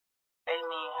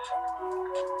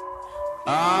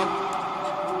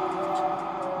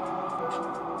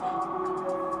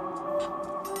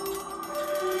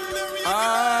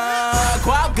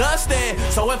Quite gusty,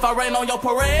 so if I rain on your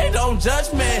parade, don't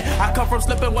judge me. I come from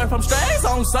slipping away from strays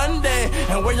on Sunday,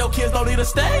 and where your kids don't need a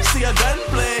stage, see a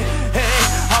gunplay.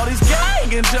 Hey, all these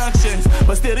gang injunctions,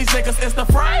 but still these niggas is the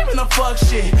frame and the fuck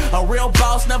shit. A real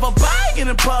boss never bagging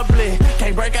in public.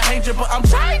 Can't break a hatred, but I'm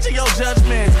changing your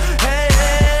judgments. Hey,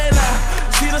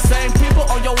 now, see the same people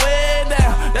on your way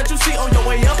down that you see on your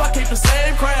way up. I keep the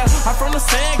same crowd. I'm from the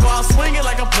sand, go out swinging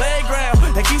like a playground,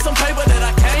 and keep some paper that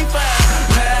I can't find.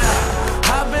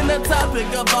 I've been the topic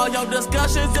of all your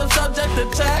discussions, you're subject to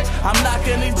tax. I'm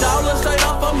knocking these dollars straight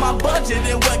off of my budget,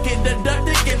 and what get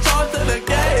deducted get charged to the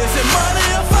gas. Is it money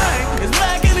or fame? It's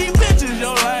macking these bitches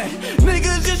your lane.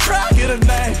 Niggas just try to get a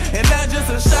name, and that's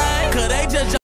just a shame, cause they just